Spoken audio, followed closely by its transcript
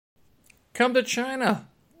Come to China.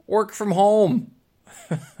 Work from home.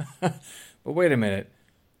 But wait a minute.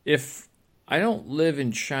 If I don't live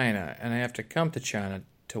in China and I have to come to China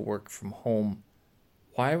to work from home,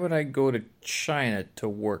 why would I go to China to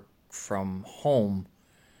work from home?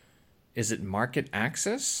 Is it market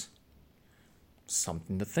access?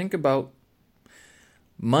 Something to think about.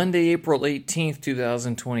 Monday, April 18th,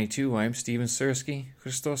 2022. I'm Steven Sersky.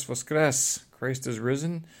 Christos Voskres. Christ is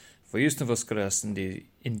risen. Voistna Voskres.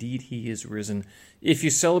 Indeed, he is risen. If you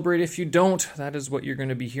celebrate, if you don't, that is what you're going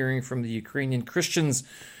to be hearing from the Ukrainian Christians,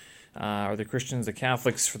 or the Christians, the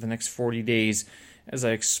Catholics, for the next 40 days. As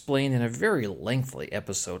I explained in a very lengthy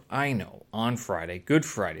episode, I know, on Friday, Good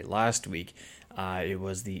Friday, last week, it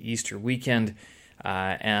was the Easter weekend.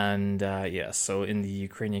 So in the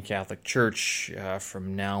Ukrainian Catholic Church,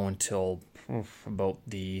 from now until about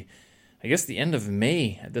the end of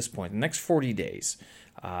May at this point, the next 40 days,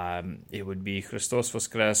 it would be Christos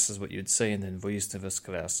Voskres is what you'd say, and then Voistna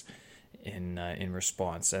Voskres in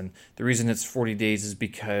response. And the reason it's 40 days is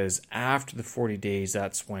because after the 40 days,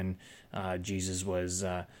 that's when Jesus was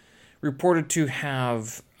reported to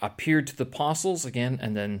have appeared to the apostles again,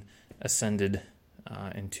 and then ascended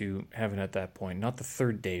into heaven at that point. Not the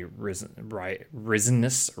third day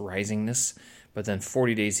risingness, but then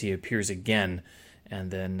 40 days he appears again,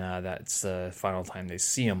 and then that's the final time they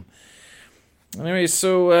see him. Anyway,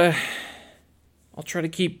 so I'll try to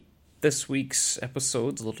keep this week's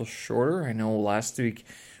episodes a little shorter. I know last week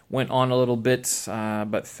went on a little bit,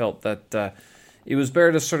 but felt that it was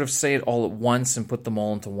better to sort of say it all at once and put them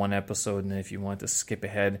all into one episode, and if you want to skip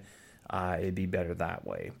ahead, it'd be better that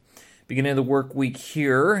way. Beginning of the work week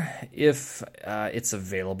here, if it's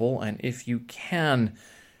available and if you can.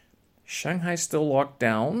 Shanghai's still locked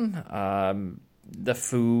down. The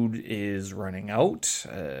food is running out,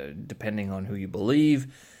 depending on who you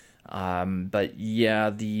believe. But yeah,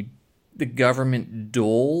 the government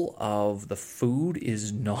dole of the food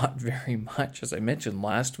is not very much. As I mentioned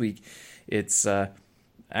last week, it's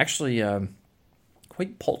actually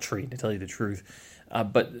quite paltry, to tell you the truth.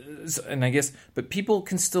 But people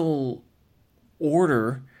can still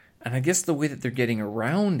order, and I guess the way that they're getting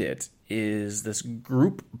around it is this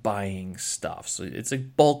group buying stuff. So it's a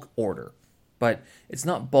bulk order, but it's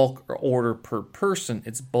not bulk order per person.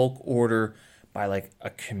 It's bulk order by like a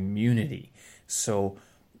community. So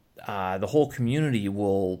the whole community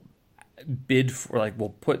will bid for,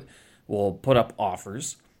 will put up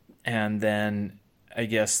offers, and then I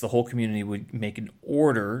guess the whole community would make an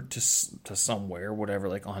order to somewhere, whatever,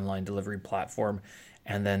 like online delivery platform,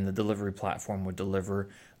 and then the delivery platform would deliver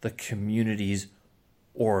the community's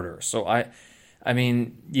order. So I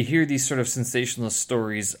mean, you hear these sort of sensationalist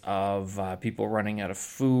stories of people running out of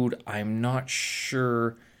food. I'm not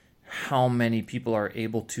sure how many people are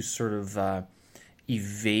able to sort of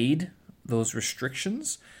evade those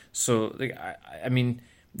restrictions. So, I mean,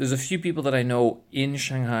 there's a few people that I know in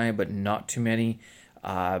Shanghai, but not too many.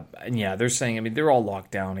 And yeah, they're saying, I mean, they're all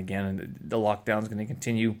locked down again, and the lockdown is going to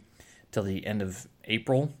continue till the end of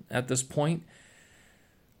April at this point.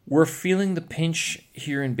 We're feeling the pinch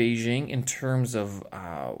here in Beijing in terms of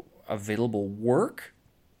available work,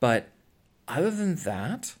 but other than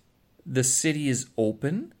that, the city is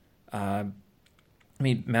open. I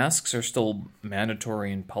mean, masks are still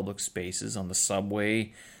mandatory in public spaces, on the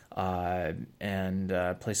subway, and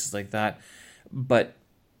places like that. But,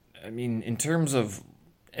 I mean, in terms of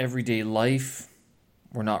everyday life,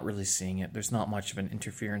 we're not really seeing it. There's not much of an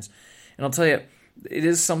interference. And I'll tell you, it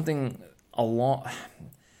is something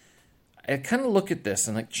I kind of look at this,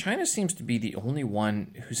 and like China seems to be the only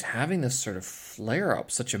one who's having this sort of flare-up,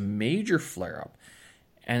 such a major flare-up.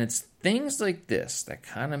 And it's things like this that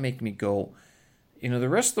kind of make me go, the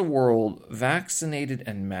rest of the world, vaccinated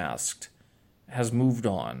and masked, has moved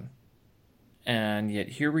on. And yet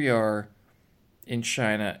here we are in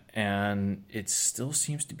China, and it still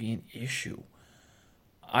seems to be an issue.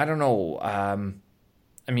 I don't know.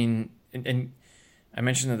 I mean, and I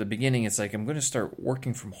mentioned at the beginning, it's like I'm going to start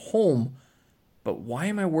working from home, but why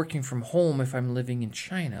am I working from home if I'm living in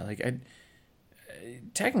China?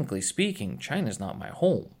 Technically speaking, China's not my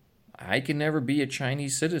home. I can never be a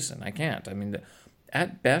Chinese citizen. I can't. I mean,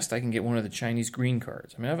 at best, I can get one of the Chinese green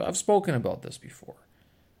cards. I mean, I've spoken about this before,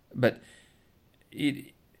 but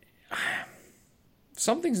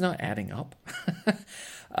something's not adding up.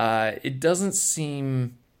 It doesn't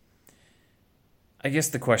seem. I guess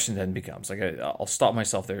the question then becomes, I'll stop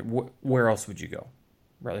myself there. Where else would you go?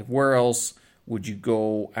 Right? Like, where else would you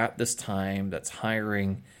go at this time that's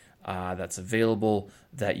hiring, that's available,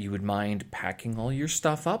 that you would mind packing all your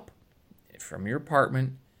stuff up from your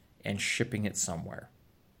apartment and shipping it somewhere?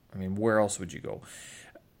 I mean, where else would you go?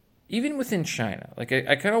 even within China, like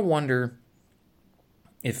I kind of wonder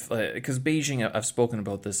if, because Beijing, I've spoken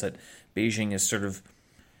about this, that Beijing is sort of,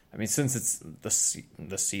 I mean, since it's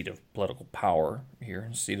the seat of political power here,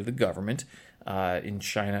 seat of the government in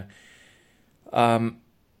China,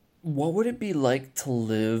 what would it be like to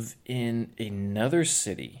live in another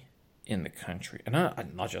city in the country? And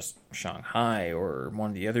not just Shanghai or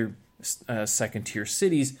one of the other second tier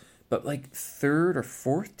cities, but like third or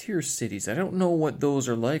fourth tier cities. I don't know what those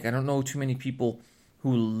are like. I don't know too many people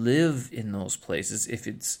who live in those places, if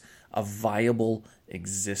it's a viable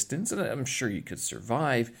existence. And I'm sure you could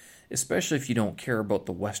survive, especially if you don't care about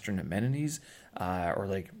the Western amenities or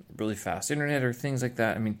like really fast internet or things like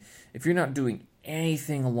that. I mean, if you're not doing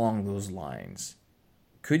anything along those lines,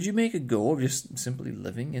 could you make a go of just simply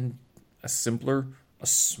living in a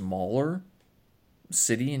smaller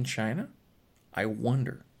city in China? I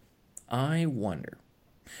wonder.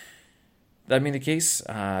 That being the case,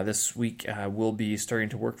 this week we'll be starting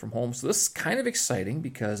to work from home. So this is kind of exciting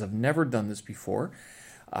because I've never done this before.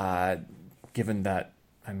 Given that,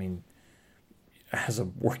 I mean, as a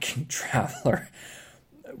working traveler,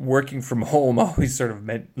 working from home always sort of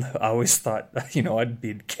meant, I always thought, I'd be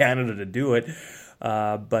in Canada to do it.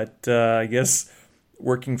 But I guess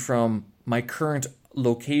working from my current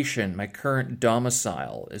location, my current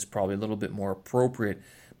domicile is probably a little bit more appropriate.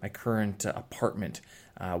 My current apartment,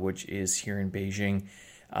 which is here in Beijing.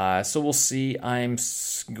 So we'll see. I'm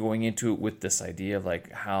going into it with this idea of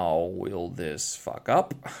like, how will this fuck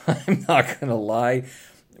up? I'm not going to lie.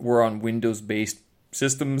 We're on Windows-based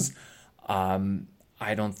systems.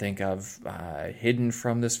 I don't think I've hidden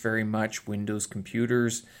from this very much. Windows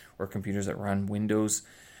computers or computers that run Windows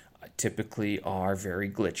typically are very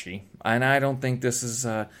glitchy. And I don't think this is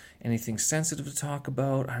anything sensitive to talk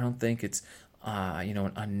about. I don't think it's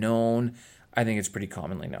an unknown. I think it's pretty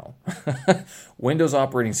commonly known. Windows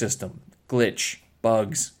operating system, glitch,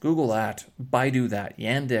 bugs, Google that, Baidu that,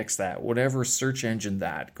 Yandex that, whatever search engine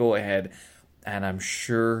that, go ahead, and I'm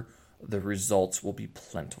sure the results will be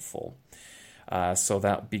plentiful. So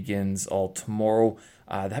that begins all tomorrow.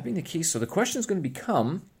 That being the case, so the question is going to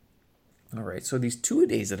become, all right, so these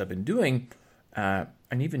 2-a-days that I've been doing, and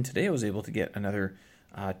even today I was able to get another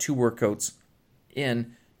 2 workouts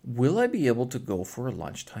in. Will I be able to go for a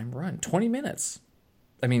lunchtime run? 20 minutes.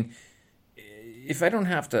 I mean, if I don't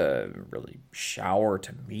have to really shower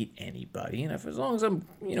to meet anybody, and as long as I'm,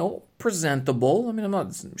 presentable, I mean, I'm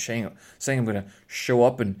not saying I'm going to show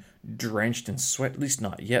up and drenched in sweat, at least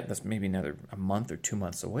not yet. That's maybe another a month or 2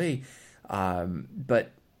 months away.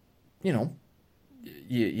 But,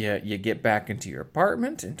 you get back into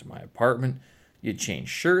my apartment, you change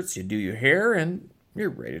shirts, you do your hair, and you're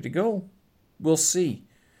ready to go. We'll see.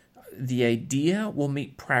 The idea will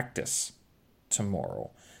meet practice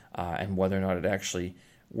tomorrow, and whether or not it actually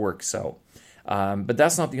works out. But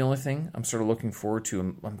that's not the only thing I'm sort of looking forward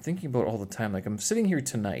to. I'm thinking about all the time. Like, I'm sitting here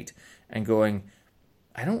tonight and going,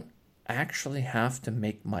 I don't actually have to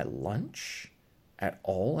make my lunch at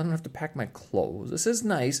all. I don't have to pack my clothes. This is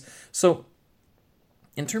nice. So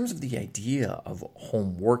in terms of the idea of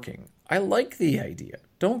home working, I like the idea.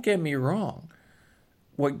 Don't get me wrong.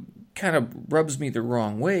 What kind of rubs me the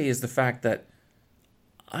wrong way is the fact that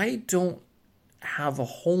I don't have a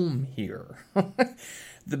home here.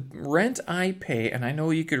 The rent I pay, and I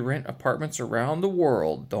know you could rent apartments around the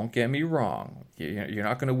world, don't get me wrong. You're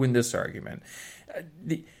not going to win this argument.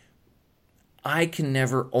 I can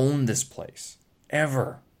never own this place,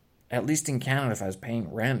 ever. At least in Canada, if I was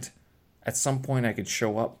paying rent, at some point I could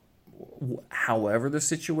show up, however the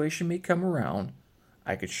situation may come around,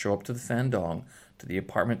 I could show up to the Fandong, to the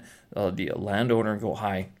apartment, the landowner, and go,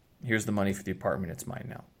 hi, here's the money for the apartment, it's mine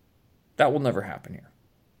now. That will never happen here.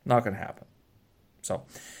 Not going to happen. So,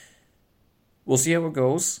 we'll see how it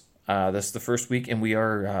goes. This is the first week, and we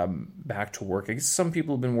are back to work. I guess some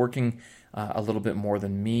people have been working a little bit more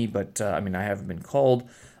than me, but I haven't been called,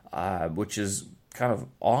 which is kind of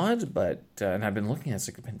odd, but, and I've been looking at it,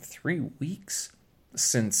 it's been 3 weeks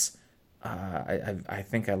since I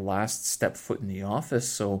think I last stepped foot in the office,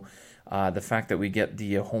 so the fact that we get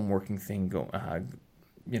the home working thing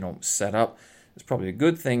set up is probably a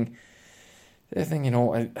good thing. The thing,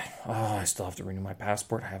 I still have to renew my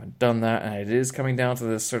passport. I haven't done that, and it is coming down to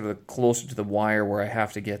this sort of closer to the wire where I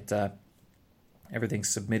have to get everything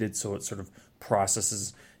submitted so it sort of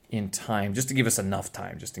processes in time, just to give us enough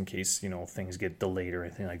time, just in case, things get delayed or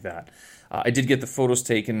anything like that. I did get the photos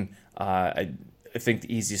taken. I think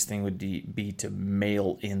the easiest thing would be to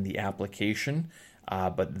mail in the application,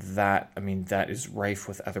 but that is rife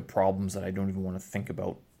with other problems that I don't even want to think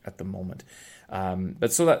about at the moment.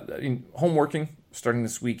 But so that home working starting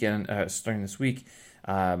this week.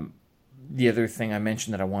 the other thing I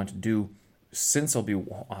mentioned that I want to do, since I'll be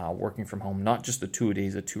working from home, not just the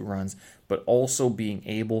 2-a-days, the 2 runs, but also being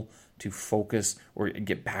able to focus or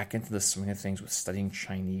get back into the swing of things with studying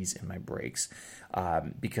Chinese in my breaks,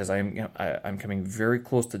 because I'm coming very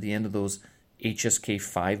close to the end of those HSK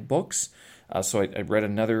 5 books. So I read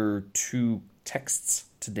another 2 texts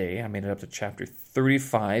today. I made it up to chapter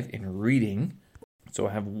 35 in reading. So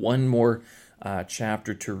I have one more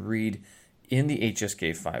chapter to read in the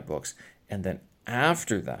HSK 5 books. And then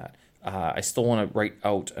after that, I still want to write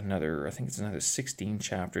out another 16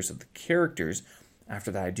 chapters of the characters.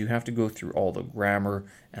 After that, I do have to go through all the grammar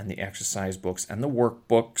and the exercise books and the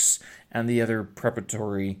workbooks and the other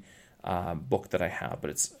preparatory book that I have.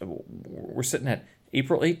 But we're sitting at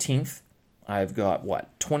April 18th. I've got,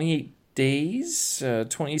 28 days,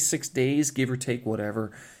 26 days, give or take,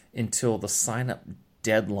 whatever, until the sign-up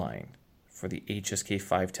deadline for the HSK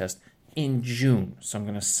 5 test in June. So I'm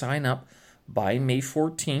going to sign up by May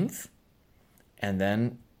 14th and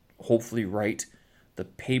then hopefully write the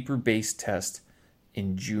paper-based test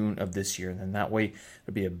in June of this year. And then that way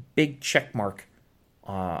it'll be a big check mark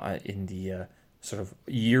in the sort of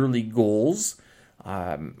yearly goals.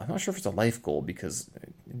 I'm not sure if it's a life goal because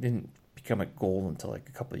it didn't become a goal until like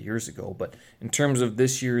a couple of years ago. But in terms of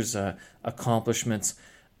this year's accomplishments,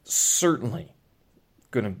 certainly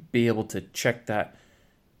going to be able to check that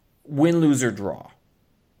win, lose, or draw.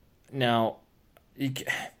 Now,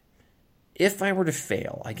 if I were to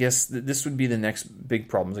fail, I guess this would be the next big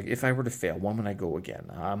problem. Like, if I were to fail, when would I go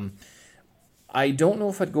again? I don't know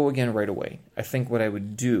if I'd go again right away. I think what I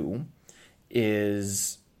would do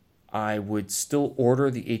is I would still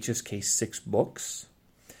order the HSK 6 books.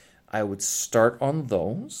 I would start on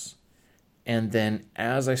those. And then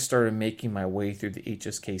as I started making my way through the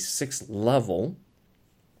HSK 6 level,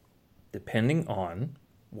 depending on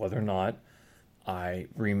whether or not I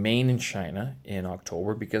remain in China in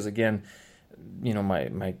October, because again,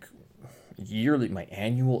 my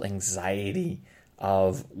annual anxiety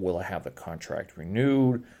of, will I have the contract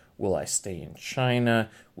renewed? Will I stay in China?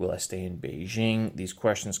 Will I stay in Beijing? These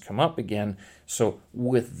questions come up again. So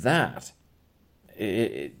with that,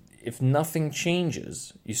 if nothing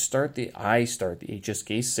changes, I start the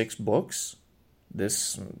HSK 6 books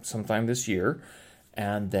sometime this year,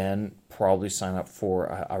 and then probably sign up for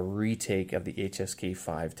a retake of the HSK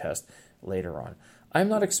 5 test later on. I'm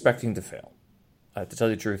not expecting to fail, to tell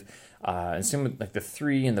you the truth. And same with like the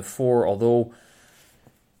 3 and the 4, although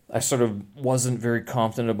I sort of wasn't very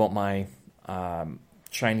confident about my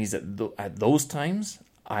Chinese at those times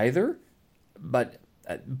either. But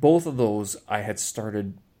at both of those, I had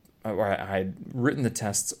written the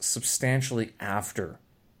tests substantially after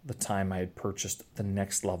the time I had purchased the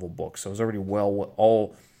next level book. So I was already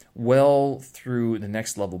well through the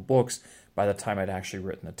next level books by the time I'd actually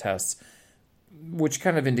written the tests, which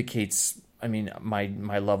kind of indicates,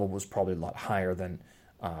 my level was probably a lot higher than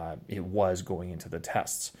it was going into the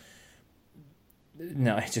tests.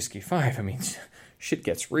 Now, HSK 5, shit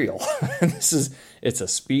gets real. It's a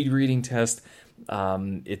speed reading test.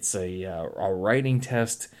 It's a writing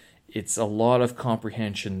test. It's a lot of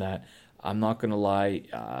comprehension that, I'm not going to lie,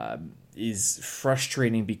 is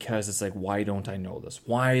frustrating because it's like, why don't I know this?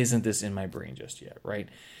 Why isn't this in my brain just yet, right?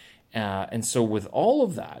 And so with all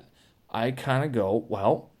of that, I kind of go,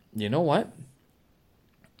 well, you know what?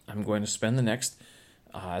 I'm going to spend the next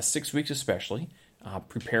 6 weeks especially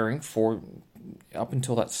preparing for, up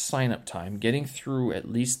until that sign-up time, getting through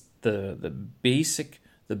at least the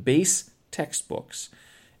base textbooks,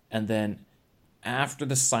 and then after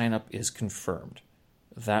the sign-up is confirmed,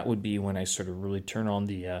 that would be when I sort of really turn on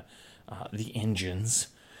the engines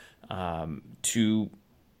to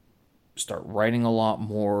start writing a lot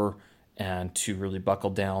more and to really buckle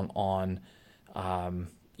down on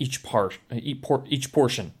each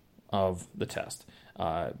portion of the test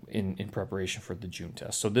in preparation for the June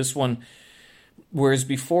test. So this one, whereas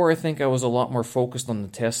before I think I was a lot more focused on the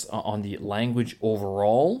test, on the language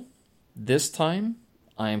overall, this time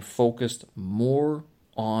I am focused more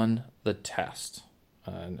on the test.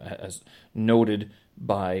 As noted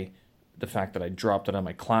by the fact that I dropped it on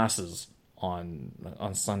my classes on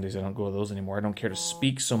Sundays. I don't go to those anymore. I don't care to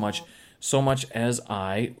speak so much as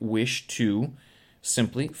I wish to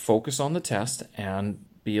simply focus on the test and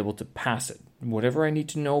be able to pass it. Whatever I need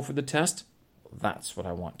to know for the test, that's what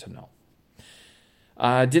I want to know.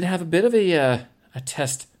 I did have a bit of a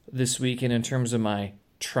test this weekend in terms of my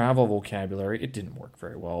travel vocabulary. It didn't work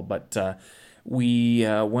very well, but we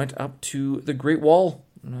went up to the Great Wall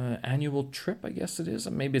annual trip, I guess it is.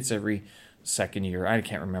 Maybe it's every second year. I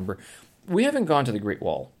can't remember. We haven't gone to the Great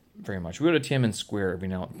Wall very much. We go to Tiananmen Square every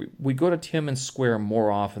now. We go to Tiananmen Square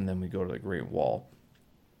more often than we go to the Great Wall.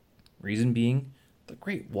 Reason being, the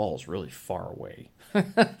Great Wall is really far away.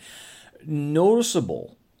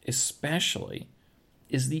 Noticeable, especially,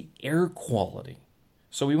 is the air quality.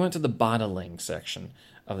 So we went to the Badaling section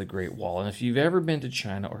of the Great Wall, and if you've ever been to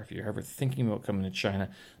China, or if you're ever thinking about coming to China,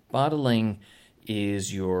 Badaling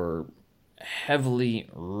is your heavily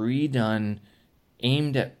redone,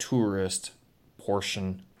 aimed at tourist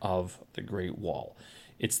portion of the Great Wall.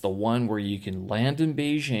 It's the one where you can land in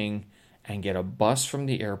Beijing and get a bus from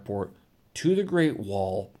the airport to the Great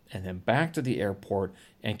Wall and then back to the airport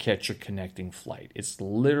and catch your connecting flight. It's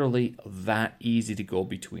literally that easy to go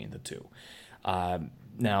between the two.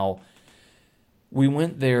 Now, we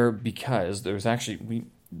went there because there's actually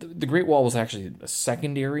the Great Wall was actually a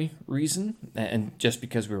secondary reason, and just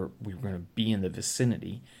because we were going to be in the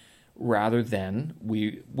vicinity, rather than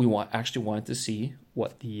we actually wanted to see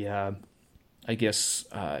what the I guess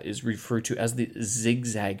is referred to as the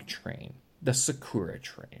zigzag train, the Sakura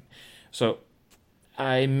train. So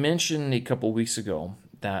I mentioned a couple weeks ago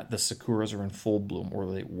that the sakuras are in full bloom, or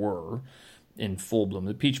they were in full bloom,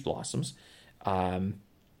 the peach blossoms.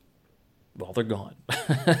 Well, they're gone.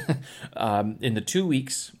 In the 2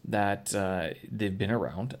 weeks that they've been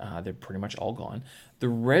around, they're pretty much all gone. The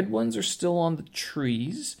red ones are still on the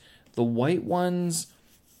trees. The white ones,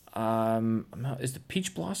 is the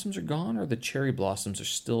peach blossoms are gone, or the cherry blossoms are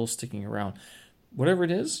still sticking around? Whatever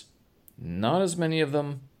it is, not as many of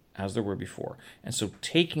them as there were before. And so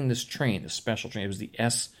taking this train, the special train, it was the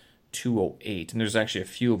S208, and there's actually a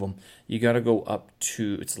few of them. You got to go up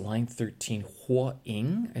to, it's line 13,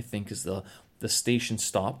 Huaying, I think is the station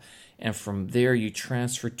stop. And from there you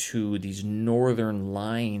transfer to these northern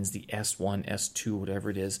lines, the S1, S2, whatever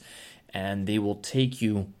it is, and they will take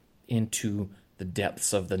you into the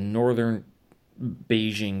depths of the northern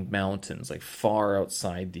Beijing mountains, like far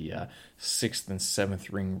outside the 6th and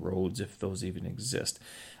 7th ring roads, if those even exist.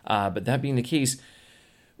 But that being the case,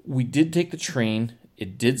 we did take the train.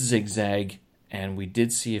 It did zigzag, and we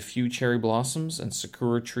did see a few cherry blossoms and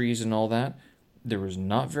sakura trees and all that. There was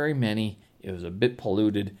not very many. It was a bit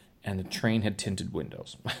polluted, and the train had tinted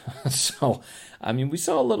windows. So, I mean, we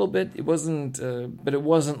saw a little bit. It wasn't, but it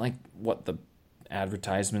wasn't like what the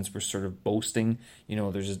advertisements were sort of boasting. You know,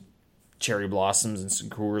 there's just cherry blossoms and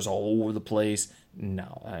sakuras all over the place.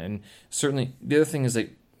 No, and certainly the other thing is that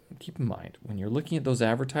keep in mind when you're looking at those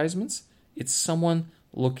advertisements, it's someone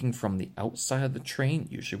looking from the outside of the train,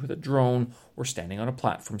 usually with a drone or standing on a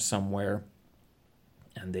platform somewhere,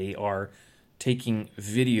 and they are taking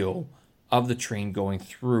video of the train going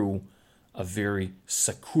through a very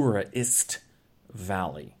sakura-ist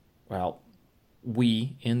valley. Well,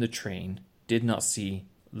 we in the train did not see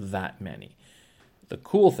that many. The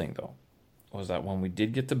cool thing, though, was that when we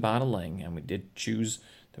did get to Badaling and we did choose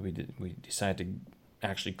that we decided to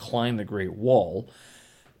actually climb the Great Wall,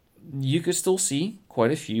 you could still see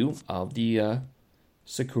quite a few of the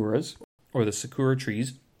sakuras or the sakura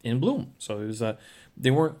trees in bloom. So it was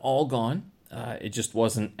they weren't all gone. It just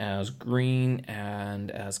wasn't as green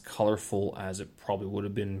and as colorful as it probably would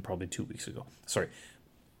have been 2 weeks ago. Sorry,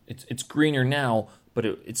 it's greener now, but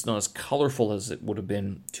it's not as colorful as it would have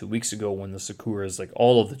been 2 weeks ago when the sakuras, like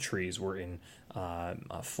all of the trees, were in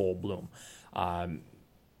full bloom.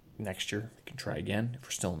 Next year, we can try again. If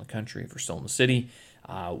we're still in the country, if we're still in the city,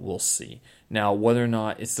 we'll see. Now, whether or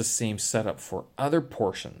not it's the same setup for other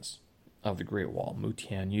portions of the Great Wall,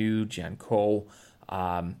 Mutianyu, Jiankou,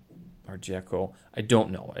 or Jieko, I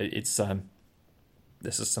don't know. It's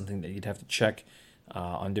this is something that you'd have to check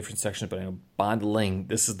on different sections, but I know Badaling,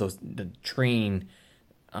 this is the train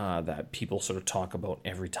that people sort of talk about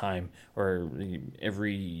every time, or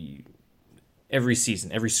every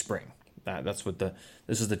season, every spring. That's what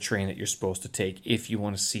this is the train that you're supposed to take if you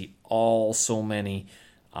want to see so many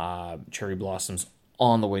cherry blossoms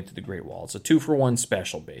on the way to the Great Wall. It's a 2-for-1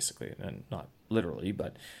 special, basically, and not literally,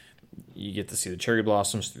 but you get to see the cherry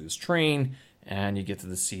blossoms through this train, and you get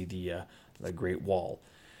to see the Great Wall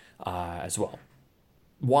as well.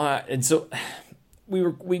 And so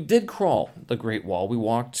we did crawl the Great Wall. We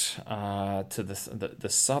walked to the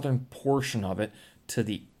southern portion of it to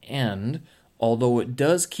the end. Although it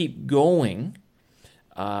does keep going,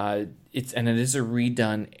 it is a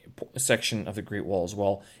redone section of the Great Wall as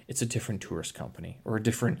well. It's a different tourist company or a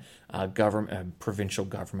different government, provincial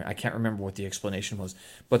government. I can't remember what the explanation was,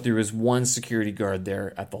 but there was one security guard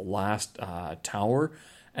there at the last tower,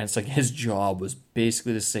 and it's like his job was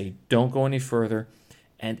basically to say, "Don't go any further."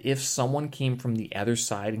 And if someone came from the other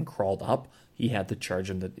side and crawled up, he had to charge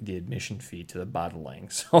him the admission fee to the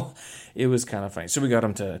Badaling. So it was kind of funny. So we got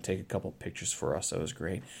him to take a couple pictures for us. That was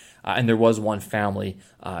great. And there was one family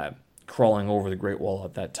crawling over the Great Wall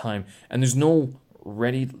at that time. And there's no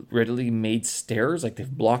readily made stairs. Like, they've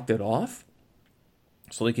blocked it off.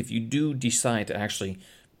 So, like, if you do decide to actually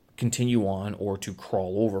continue on or to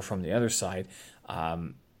crawl over from the other side,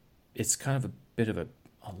 it's kind of a bit of a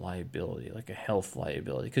liability, like a health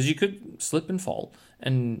liability, because you could slip and fall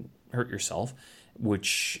and hurt yourself,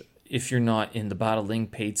 which, if you're not in the Badaling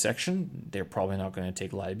paid section, they're probably not going to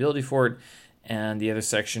take liability for it, and the other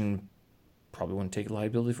section probably wouldn't take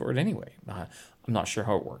liability for it anyway. I'm not sure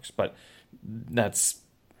how it works, but that's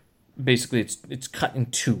basically, it's cut in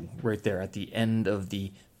two right there at the end of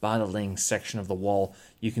the Badaling section of the wall.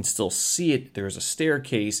 You can still see it. There's a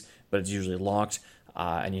staircase, but it's usually locked,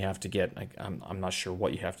 and you have to get, like, I'm not sure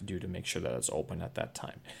what you have to do to make sure that it's open at that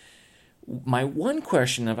time. My one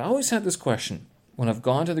question, I've always had this question when I've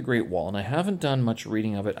gone to the Great Wall, and I haven't done much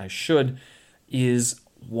reading of it, I should, is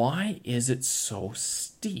why is it so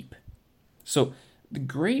steep? So the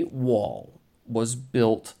Great Wall was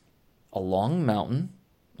built along mountain,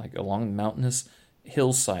 like along the mountainous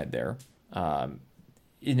hillside there,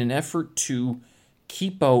 in an effort to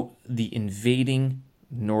keep out the invading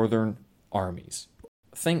northern armies.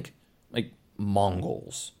 Think like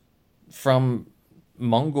Mongols from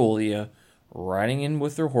Mongolia riding in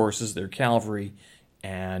with their horses, their cavalry,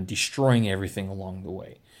 and destroying everything along the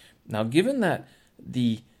way. Now, given that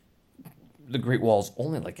the Great Wall is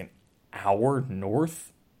only like an hour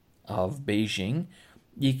north of Beijing,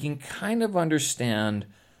 you can kind of understand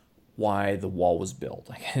why the wall was built.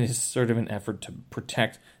 Like, it is sort of an effort to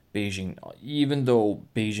protect Beijing. Even though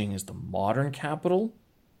Beijing is the modern capital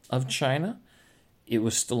of China, it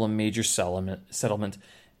was still a major settlement,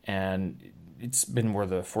 and it's been where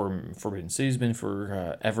the Forbidden City's been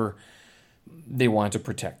forever. They wanted to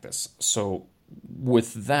protect this. So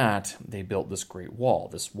with that, they built this Great Wall,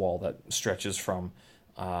 this wall that stretches from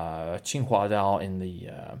Qinghuadao in the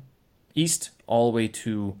east all the way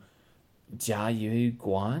to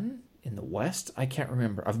Jiayuguan in the west. I can't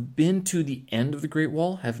remember. I've been to the end of the Great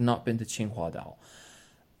Wall, have not been to Qinghuadao.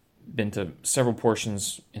 Been to several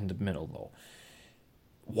portions in the middle, though.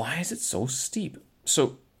 Why is it so steep?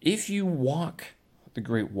 So if you walk the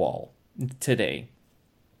Great Wall today,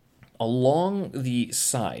 along the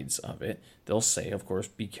sides of it, they'll say, of course,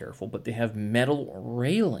 be careful, but they have metal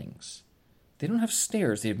railings. They don't have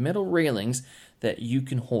stairs. They have metal railings that you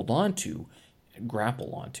can hold on to,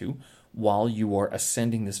 grapple onto, while you are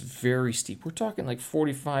ascending this very steep. We're talking like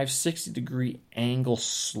 45, 60 degree angle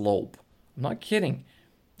slope. I'm not kidding.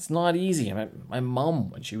 It's not easy. My mom,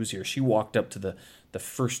 when she was here, she walked up to the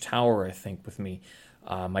first tower, I think, with me.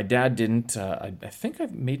 My dad didn't. I think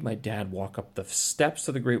I've made my dad walk up the steps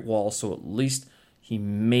to the Great Wall, so at least he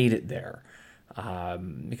made it there.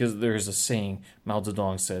 Because there's a saying, Mao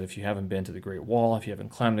Zedong said, if you haven't been to the Great Wall, if you haven't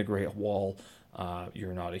climbed the Great Wall,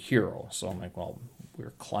 you're not a hero. So I'm like, well,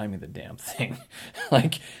 we're climbing the damn thing.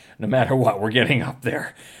 Like, no matter what, we're getting up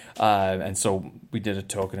there. And so we did a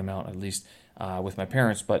token amount, at least, with my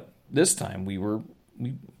parents. But this time we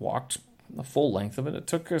walked the full length of it. It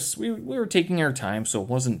took us, we were taking our time, so it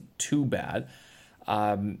wasn't too bad.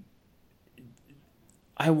 I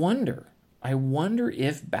wonder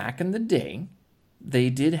if back in the day, they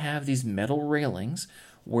did have these metal railings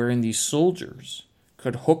wherein these soldiers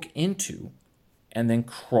could hook into and then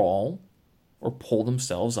crawl or pull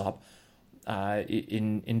themselves up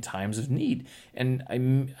in times of need. And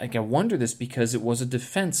I wonder this because it was a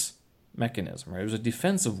defense mechanism, right? It was a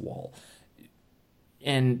defensive wall.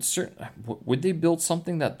 And would they build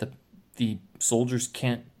something that the soldiers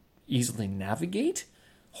can't easily navigate?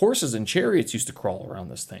 Horses and chariots used to crawl around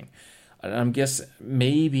this thing. And I guess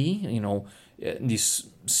maybe, these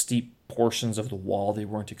steep portions of the wall, they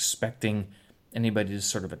weren't expecting anybody to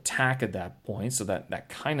sort of attack at that point, so that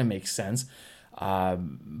kind of makes sense.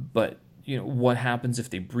 But, what happens if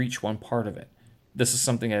they breach one part of it? This is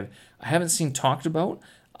something I haven't seen talked about,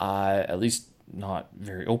 at least not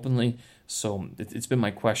very openly. So it's been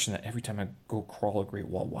my question that every time I go crawl a Great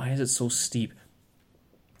Wall, why is it so steep?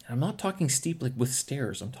 And I'm not talking steep like with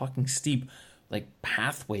stairs. I'm talking steep like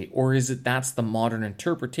pathway. Or is it that's the modern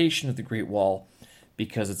interpretation of the Great Wall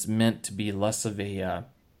because it's meant to be less of a, I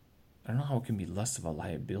don't know how it can be less of a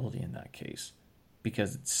liability in that case,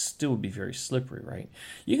 because it still would be very slippery, right?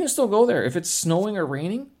 You can still go there. If it's snowing or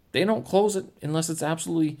raining, they don't close it unless it's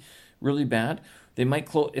absolutely really bad. They might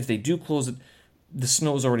close, if they do close it, the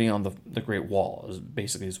snow's already on the Great Wall,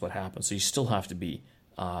 is what happens. So you still have to be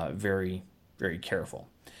very, very careful.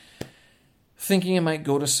 Thinking I might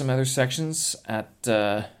go to some other sections at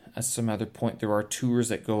at some other point. There are tours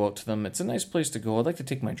that go out to them. It's a nice place to go. I'd like to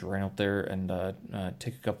take my drone out there and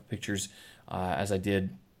take a couple pictures, as I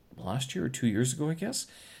did last year or 2 years ago, I guess.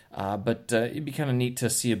 But it'd be kind of neat to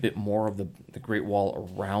see a bit more of the Great Wall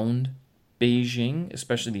around Beijing,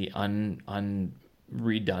 especially the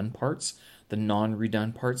unredone parts, the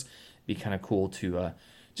non-redone parts. It'd be kind of cool to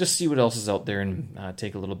just see what else is out there and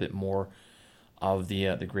take a little bit more of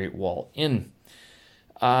the Great Wall in.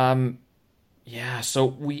 So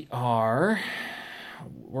we are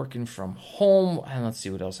working from home, and let's see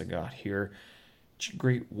what else I got here.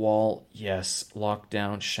 Great Wall, yes.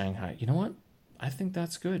 Lockdown, Shanghai. You know what? I think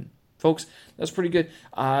that's good. Folks, that's pretty good.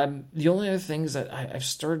 The only other thing is that I've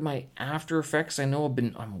started my After Effects. I know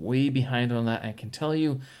I'm way behind on that. I can tell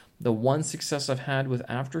you the one success I've had with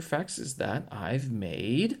After Effects is that I've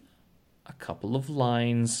made a couple of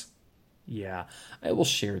lines. Yeah, I will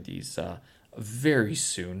share these very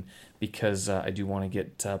soon because I do want to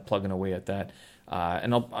get plugging away at that.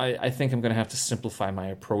 And I think I'm going to have to simplify my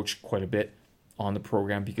approach quite a bit on the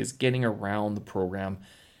program because getting around the program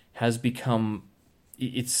has become...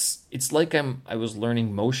 It's like I was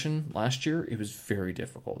learning motion last year. It was very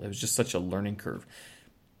difficult. It was just such a learning curve.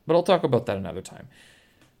 But I'll talk about that another time.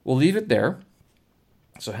 We'll leave it there.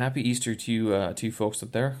 So happy Easter to you folks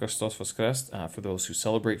up there. Christos Voskres, for those who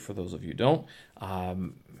celebrate, for those of you who don't.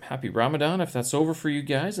 Happy Ramadan if that's over for you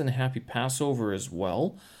guys, and happy Passover as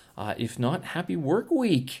well. If not, happy work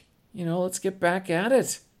week. Let's get back at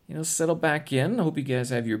it. Settle back in. I hope you guys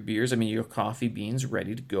have your beers, your coffee beans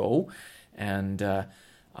ready to go, and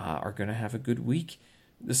are going to have a good week.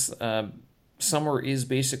 This summer is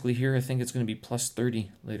basically here. I think it's going to be plus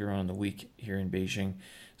 30 later on in the week here in Beijing.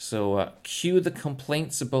 So cue the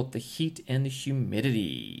complaints about the heat and the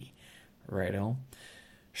humidity. Righto.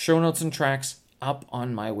 Show notes and tracks up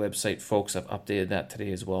on my website, folks. I've updated that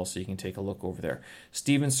today as well, so you can take a look over there.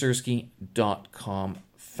 StevenSersky.com.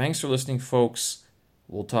 Thanks for listening, folks.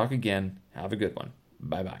 We'll talk again. Have a good one.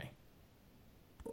 Bye-bye.